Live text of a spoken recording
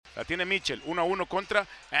La tiene Mitchell, 1-1 contra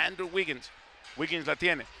Andrew Wiggins. Wiggins la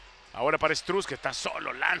tiene. Ahora para Strus, que está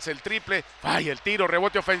solo, lanza el triple. Falla el tiro,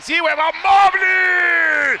 rebote ofensivo. ¡Evan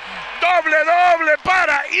Mobley! ¡Doble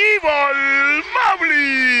para Evan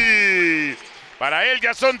Mobley! Para él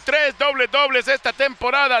ya son 3 dobles esta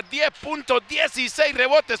temporada. 10 puntos, 16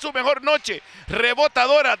 rebotes, su mejor noche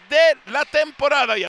rebotadora de la temporada.